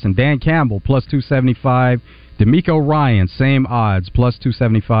Bet Saracen? Dan Campbell, plus 275. D'Amico Ryan, same odds, plus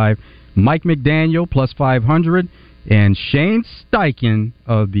 275. Mike McDaniel, plus 500. And Shane Steichen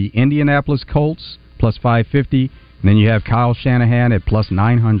of the Indianapolis Colts, plus 550. And then you have Kyle Shanahan at plus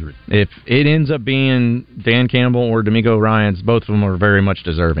 900. If it ends up being Dan Campbell or D'Amico Ryans, both of them are very much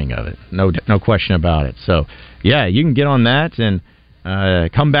deserving of it. No question about it. So, yeah, you can get on that. And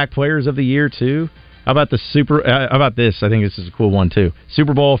comeback players of the year, too. How about how about this? I think this is a cool one, too.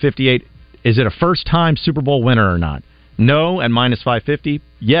 Super Bowl 58. Is it a first-time Super Bowl winner or not? No, at minus 550.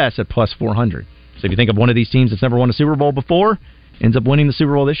 Yes, at plus 400. So if you think of one of these teams that's never won a Super Bowl before, ends up winning the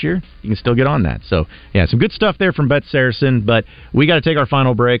Super Bowl this year, you can still get on that. So, yeah, some good stuff there from Bet Saracen, but we got to take our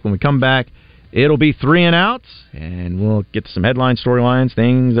final break. When we come back, it'll be 3 and Out, and we'll get to some headline storylines,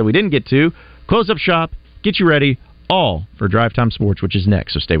 things that we didn't get to, close up shop, get you ready, all for Drive Time Sports, which is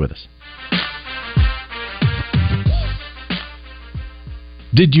next, so stay with us.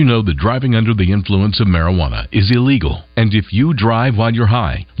 Did you know that driving under the influence of marijuana is illegal? And if you drive while you're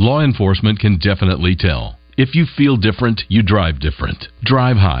high, law enforcement can definitely tell. If you feel different, you drive different.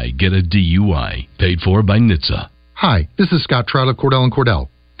 Drive high, get a DUI. Paid for by NHTSA. Hi, this is Scott Trout of Cordell & Cordell.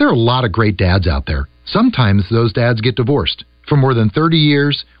 There are a lot of great dads out there. Sometimes those dads get divorced. For more than 30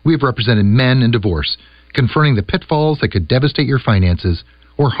 years, we have represented men in divorce. confronting the pitfalls that could devastate your finances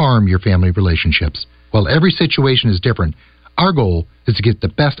or harm your family relationships. While every situation is different, our goal is to get the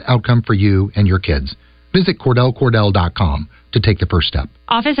best outcome for you and your kids. Visit CordellCordell.com to take the first step.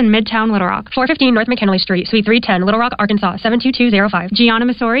 Office in Midtown Little Rock, 415 North McKinley Street, Suite 310, Little Rock, Arkansas, 72205. Gianna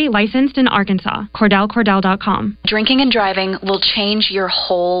Masori, licensed in Arkansas. CordellCordell.com. Drinking and driving will change your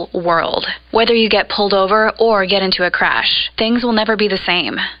whole world. Whether you get pulled over or get into a crash, things will never be the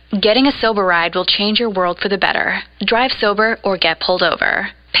same. Getting a sober ride will change your world for the better. Drive sober or get pulled over.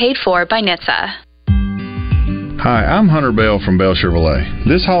 Paid for by NHTSA. Hi, I'm Hunter Bell from Bell Chevrolet.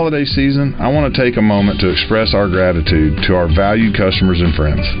 This holiday season, I want to take a moment to express our gratitude to our valued customers and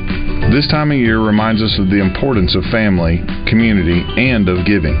friends. This time of year reminds us of the importance of family, community, and of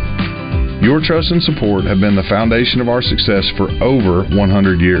giving. Your trust and support have been the foundation of our success for over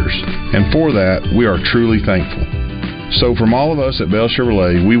 100 years, and for that, we are truly thankful. So from all of us at Bell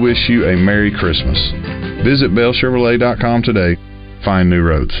Chevrolet, we wish you a Merry Christmas. Visit BellChevrolet.com today. Find new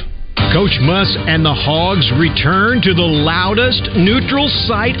roads. Coach Muss and the Hogs return to the loudest neutral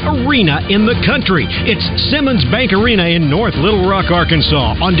site arena in the country. It's Simmons Bank Arena in North Little Rock,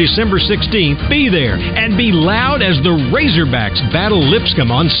 Arkansas on December 16th. Be there and be loud as the Razorbacks battle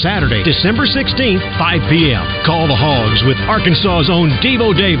Lipscomb on Saturday, December 16th, 5 p.m. Call the Hogs with Arkansas's own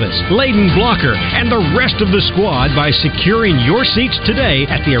Devo Davis, Layden Blocker, and the rest of the squad by securing your seats today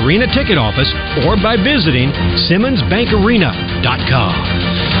at the arena ticket office or by visiting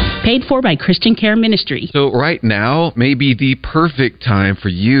SimmonsBankArena.com. Paid for by Christian Care Ministry. So right now may be the perfect time for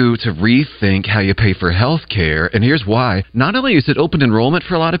you to rethink how you pay for health care. And here's why. Not only is it open enrollment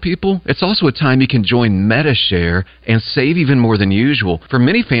for a lot of people, it's also a time you can join Medi-Share and save even more than usual. For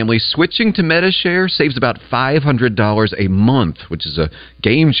many families, switching to Medi-Share saves about $500 a month, which is a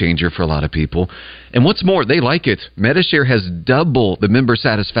game changer for a lot of people. And what's more, they like it. Medi-Share has double the member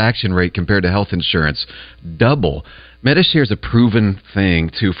satisfaction rate compared to health insurance. Double. Medi-Share is a proven thing,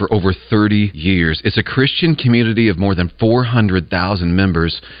 too, for over 30 years. It's a Christian community of more than 400,000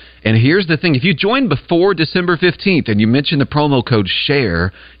 members. And here's the thing. If you join before December 15th and you mention the promo code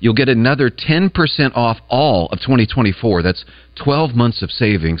SHARE, you'll get another 10% off all of 2024. That's 12 months of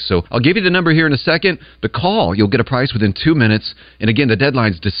savings. So I'll give you the number here in a second. But call. You'll get a price within 2 minutes. And again, the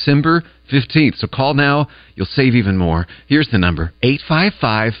deadline's December 15th. So call now. You'll save even more. Here's the number.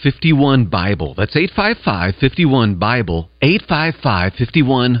 855-51-BIBLE. That's 855-51-BIBLE.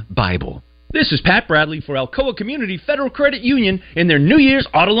 855-51-BIBLE. This is Pat Bradley for Alcoa Community Federal Credit Union in their New Year's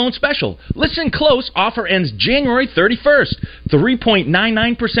Auto Loan Special. Listen close. Offer ends January 31st.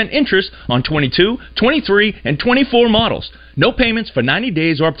 3.99% interest on 22, 23, and 24 models. No payments for 90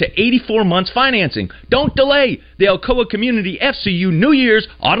 days or up to 84 months financing. Don't delay. The Alcoa Community FCU New Year's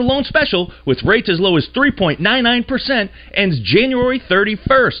Auto Loan Special with rates as low as 3.99% ends January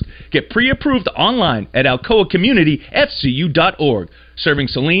 31st. Get pre-approved online at alcoacommunityfcu.org. Serving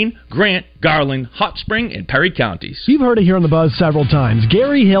Saline, Grant, Garland, Hot Spring, and Perry counties. You've heard it here on The Buzz several times.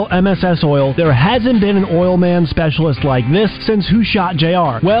 Gary Hill MSS Oil. There hasn't been an oil man specialist like this since Who Shot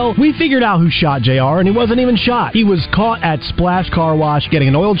JR. Well, we figured out who shot JR, and he wasn't even shot. He was caught at Splash Car Wash getting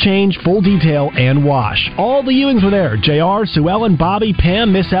an oil change, full detail, and wash. All the Ewings were there. JR, Sue Ellen, Bobby,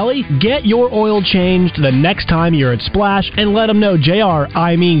 Pam, Miss Ellie. Get your oil changed the next time you're at Splash and let them know JR,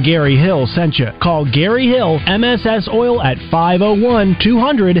 I mean Gary Hill, sent you. Call Gary Hill MSS Oil at 501-200-7089.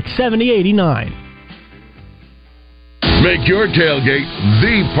 Make your tailgate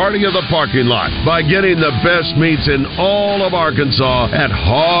the party of the parking lot by getting the best meats in all of Arkansas at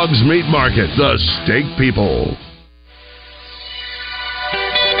Hogs Meat Market, the steak people.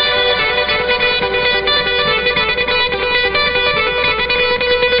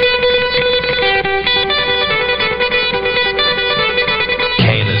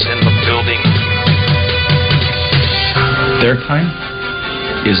 Kane is in the building. Their time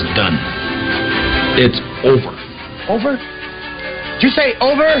is done. It's over. Over? Did you say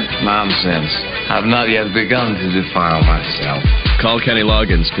over? Nonsense. I've not yet begun to defile myself. Call Kenny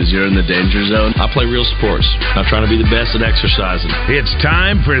Loggins, because you're in the danger zone. I play real sports. I'm trying to be the best at exercising. It's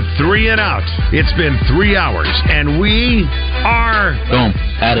time for 3 and Out. It's been 3 hours, and we are... Boom.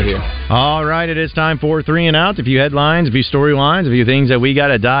 Out of here. All right, it is time for 3 and Out. A few headlines, a few storylines, a few things that we got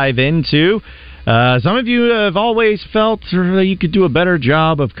to dive into. Some of you have always felt you could do a better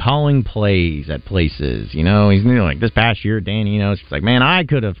job of calling plays at places. You know, he's like this past year, Danny, it's like, man, I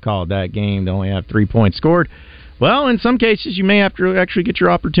could have called that game to only have 3 points scored. Well, in some cases, you may have to actually get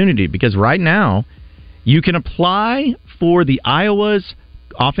your opportunity because right now you can apply for the Iowa's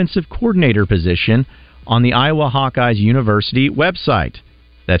offensive coordinator position on the Iowa Hawkeyes University website.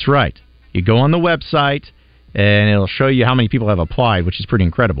 That's right. You go on the website, and it'll show you how many people have applied, which is pretty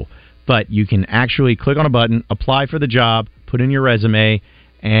incredible. but you can actually click on a button, apply for the job, put in your resume,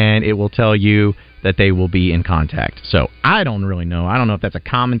 and it will tell you that they will be in contact. So I don't really know. I don't know if that's a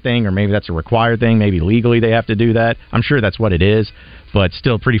common thing or maybe that's a required thing. Maybe legally they have to do that. I'm sure that's what it is, but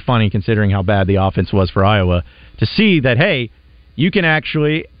still pretty funny considering how bad the offense was for Iowa to see that, hey, you can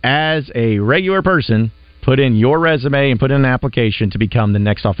actually, as a regular person, put in your resume and put in an application to become the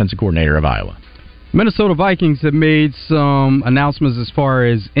next offensive coordinator of Iowa. Minnesota Vikings have made some announcements as far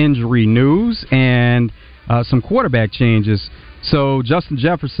as injury news and some quarterback changes. So Justin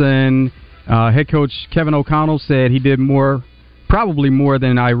Jefferson, head coach Kevin O'Connell said he did probably more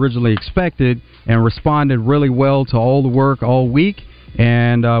than I originally expected, and responded really well to all the work all week.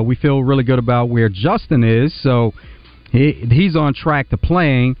 And we feel really good about where Justin is. So he's on track to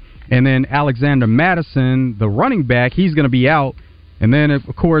playing. And then Alexander Madison, the running back, he's going to be out. And then, of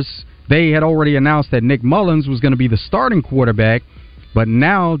course, they had already announced that Nick Mullins was going to be the starting quarterback. But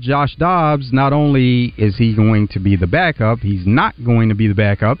now Josh Dobbs, not only is he going to be the backup, he's not going to be the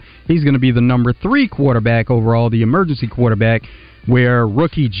backup. He's going to be the number 3 quarterback overall, the emergency quarterback, where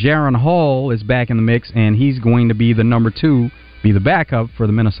rookie Jaron Hall is back in the mix, and he's going to be the number 2, be the backup for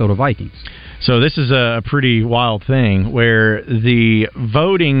the Minnesota Vikings. So this is a pretty wild thing where the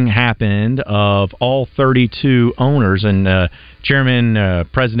voting happened of all 32 owners and chairman,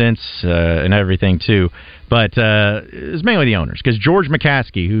 presidents, and everything too. But it was mainly the owners, because George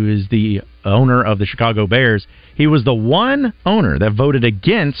McCaskey, who is the owner of the Chicago Bears, he was the one owner that voted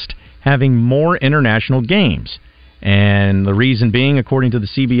against having more international games. And the reason being, according to the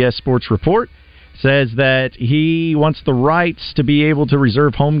CBS Sports Report, says that he wants the rights to be able to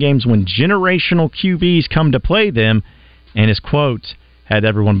reserve home games when generational QBs come to play them. And his quote had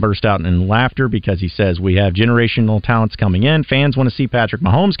everyone burst out in laughter, because he says, we have generational talents coming in. Fans want to see Patrick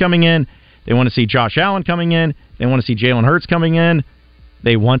Mahomes coming in. They want to see Josh Allen coming in. They want to see Jalen Hurts coming in.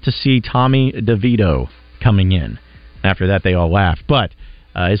 They want to see Tommy DeVito coming in. After that, they all laughed. But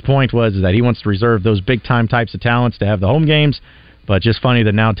his point was that he wants to reserve those big-time types of talents to have the home games. But just funny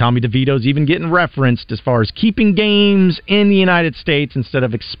that now Tommy DeVito's even getting referenced as far as keeping games in the United States instead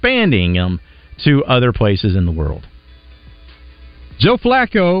of expanding them to other places in the world. Joe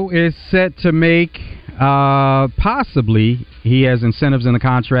Flacco is set to make, possibly, he has incentives in the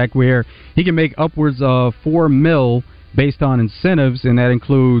contract where he can make upwards of $4 million based on incentives, and that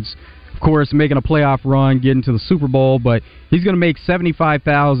includes, of course, making a playoff run, getting to the Super Bowl, but he's going to make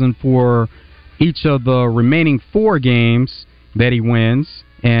 $75,000 for each of the remaining 4 games that he wins,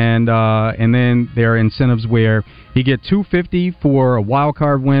 and then there are incentives where he get $250 for a wild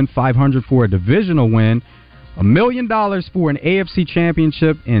card win, $500 for a divisional win, $1 million for an AFC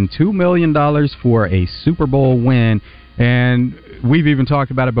championship, and $2 million for a Super Bowl win. And we've even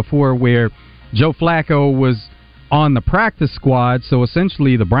talked about it before, where Joe Flacco was on the practice squad, so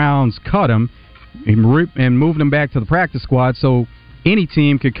essentially the Browns cut him and moved him back to the practice squad so any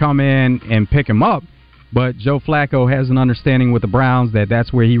team could come in and pick him up. But Joe Flacco has an understanding with the Browns that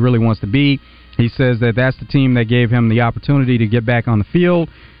that's where he really wants to be. He says that that's the team that gave him the opportunity to get back on the field.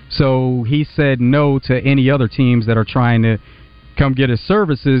 So he said no to any other teams that are trying to come get his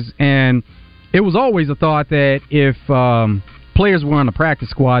services. And it was always a thought that if players were on the practice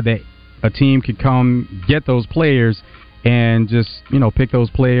squad, that a team could come get those players and just, pick those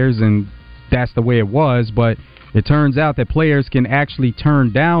players, and that's the way it was. But it turns out that players can actually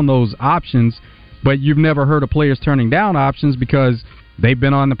turn down those options. But you've never heard of players turning down options because they've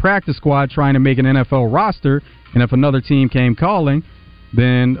been on the practice squad trying to make an NFL roster, and if another team came calling,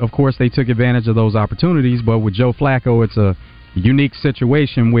 then, of course, they took advantage of those opportunities. But with Joe Flacco, it's a unique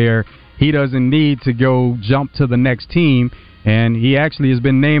situation where he doesn't need to go jump to the next team, and he actually has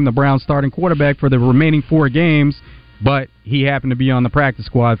been named the Browns starting quarterback for the remaining 4 games, but he happened to be on the practice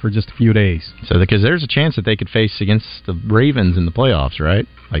squad for just a few days. So, because there's a chance that they could face against the Ravens in the playoffs, right?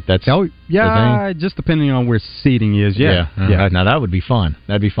 Like that's the thing? Just depending on where seating is. Yeah. Now that would be fun.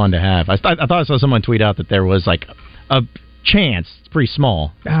 That'd be fun to have. I thought I saw someone tweet out that there was like a chance. It's pretty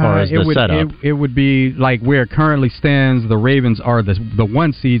small as far as the setup. It would be like where it currently stands. The Ravens are the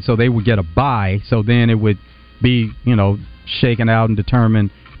 1 seed, so they would get a bye. So then it would be shaken out and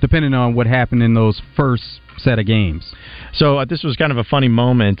determined depending on what happened in those first set of games. So this was kind of a funny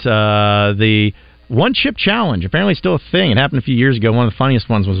moment. The one-chip challenge, apparently still a thing. It happened a few years ago. One of the funniest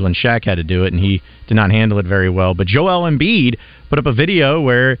ones was when Shaq had to do it, and he did not handle it very well. But Joel Embiid put up a video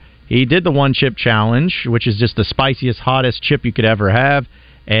where he did the one-chip challenge, which is just the spiciest, hottest chip you could ever have.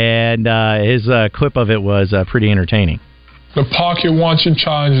 And his clip of it was pretty entertaining. The pocket one-chip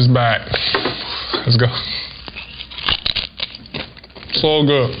challenge is back. Let's go. It's all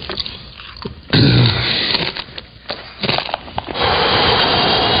good.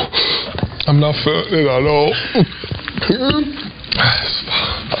 I'm not feeling it at all.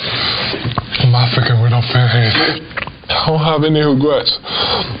 I'm not thinking we don't feel anything. I don't have any regrets.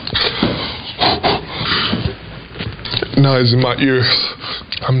 Now it's in my ears.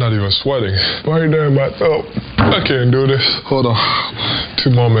 I'm not even sweating. Right there in my throat. I can't do this. Hold on. 2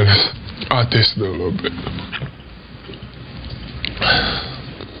 more minutes. I'll taste it a little bit.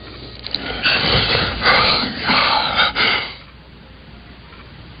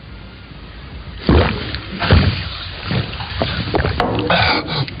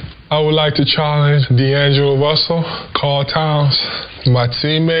 I would like to challenge D'Angelo Russell, Carl Towns, my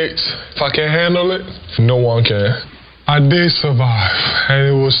teammates. If I can handle it, no one can. I did survive, and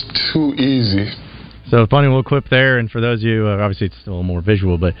it was too easy. So, funny little clip there, and for those of you, obviously it's still more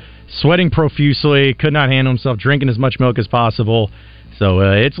visual, but sweating profusely, could not handle himself, drinking as much milk as possible. So,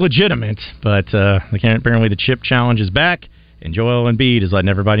 it's legitimate, but apparently the chip challenge is back, and Joel Embiid is letting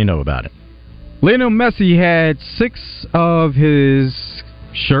everybody know about it. Lionel Messi had 6 of his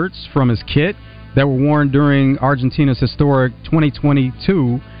shirts from his kit that were worn during Argentina's historic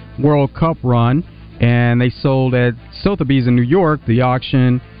 2022 World Cup run, and they sold at Sotheby's in New York, the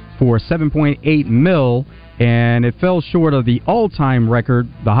auction, for $7.8 million, and it fell short of the all-time record.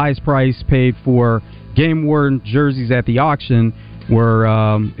 The highest price paid for game-worn jerseys at the auction were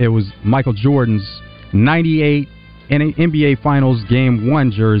it was Michael Jordan's 98 NBA Finals Game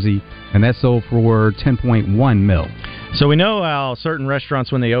 1 jersey, and that sold for $10.1 million. So we know how certain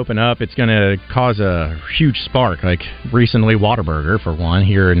restaurants, when they open up, it's going to cause a huge spark. Like recently, Whataburger, for one,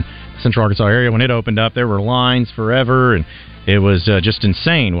 here in the Central Arkansas area, when it opened up, there were lines forever, and it was just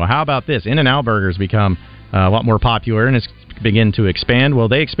insane. Well, how about this? In-N-Out Burger's become a lot more popular, and it's beginning to expand. Well,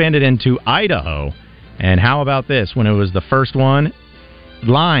 they expanded into Idaho, and how about this? When it was the first one,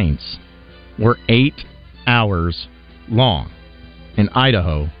 lines were 8 hours long in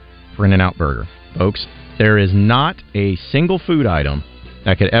Idaho for In-N-Out Burger. Folks, there is not a single food item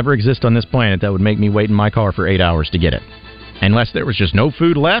that could ever exist on this planet that would make me wait in my car for 8 hours to get it. Unless there was just no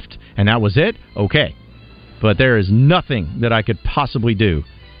food left, and that was it, okay. But there is nothing that I could possibly do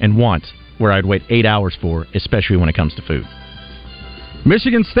and want where I'd wait 8 hours for, especially when it comes to food.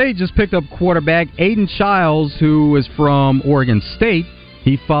 Michigan State just picked up quarterback Aiden Childs, who is from Oregon State.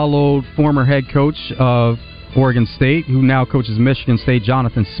 He followed former head coach of Oregon State, who now coaches Michigan State,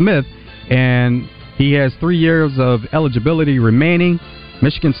 Jonathan Smith, and he has 3 years of eligibility remaining.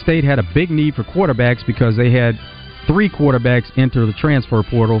 Michigan State had a big need for quarterbacks because they had 3 quarterbacks enter the transfer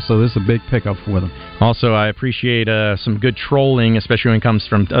portal, so this is a big pickup for them. Also, I appreciate some good trolling, especially when it comes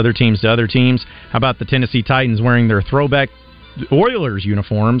from other teams to other teams. How about the Tennessee Titans wearing their throwback Oilers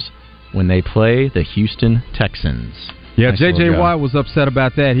uniforms when they play the Houston Texans? Yeah, nice. J.J. Watt was upset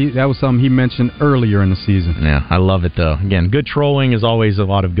about that. That was something he mentioned earlier in the season. Yeah, I love it, though. Again, good trolling is always a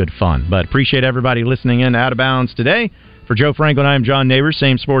lot of good fun. But appreciate everybody listening in to Out of Bounds today. For Joe Franklin, I'm John Neighbors.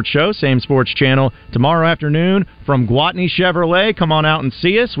 Same sports show, same sports channel. Tomorrow afternoon from Gwatney Chevrolet. Come on out and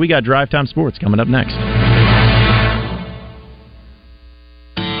see us. We got Drive Time Sports coming up next.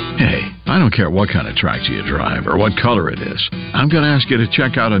 Hey, I don't care what kind of tractor you drive or what color it is. I'm going to ask you to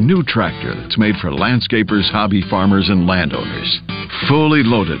check out a new tractor that's made for landscapers, hobby farmers, and landowners. Fully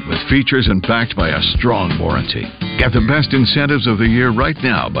loaded with features and backed by a strong warranty. Get the best incentives of the year right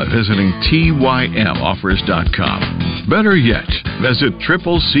now by visiting TYMOffers.com. Better yet, visit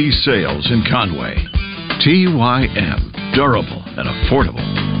Triple C Sales in Conway. TYM. Durable and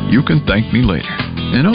affordable. You can thank me later.